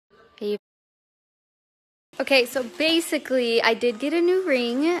Okay, so basically I did get a new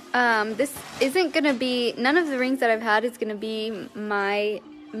ring. This isn't gonna be, none of the rings that I've had is gonna be my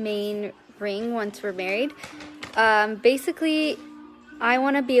main ring once we're married. Basically, I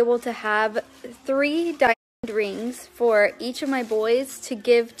want to be able to have 3 diamond rings for each of my boys to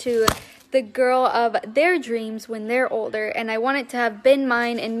give to the girl of their dreams when they're older, and I want it to have been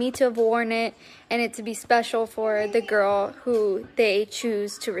mine and me to have worn it, and it to be special for the girl who they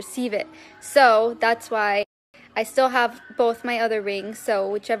choose to receive it. So that's why I still have both my other rings, so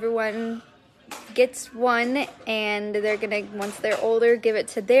whichever one gets one, and they're gonna, once they're older, give it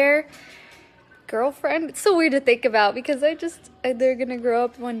to their girlfriend. It's so weird to think about because they're gonna grow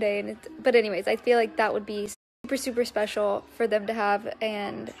up one day, and but anyways, I feel like that would be super special for them to have,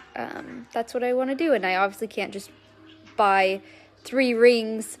 and that's what I want to do. And I obviously can't just buy 3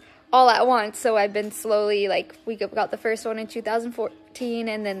 rings all at once, so I've been slowly, like, we got the first one in 2014,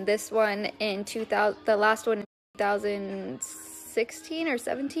 and then this one in the last one in 2016 or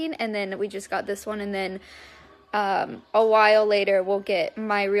 17, and then we just got this one, and then a while later we'll get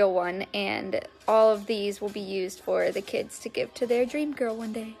my real one, and all of these will be used for the kids to give to their dream girl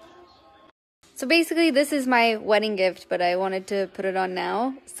one day. So basically this is my wedding gift, but I wanted to put it on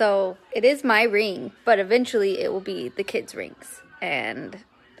now. So it is my ring, but eventually it will be the kids' rings, and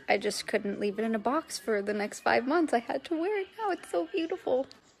I just couldn't leave it in a box for the next 5 months. I had to wear it now. It's so beautiful.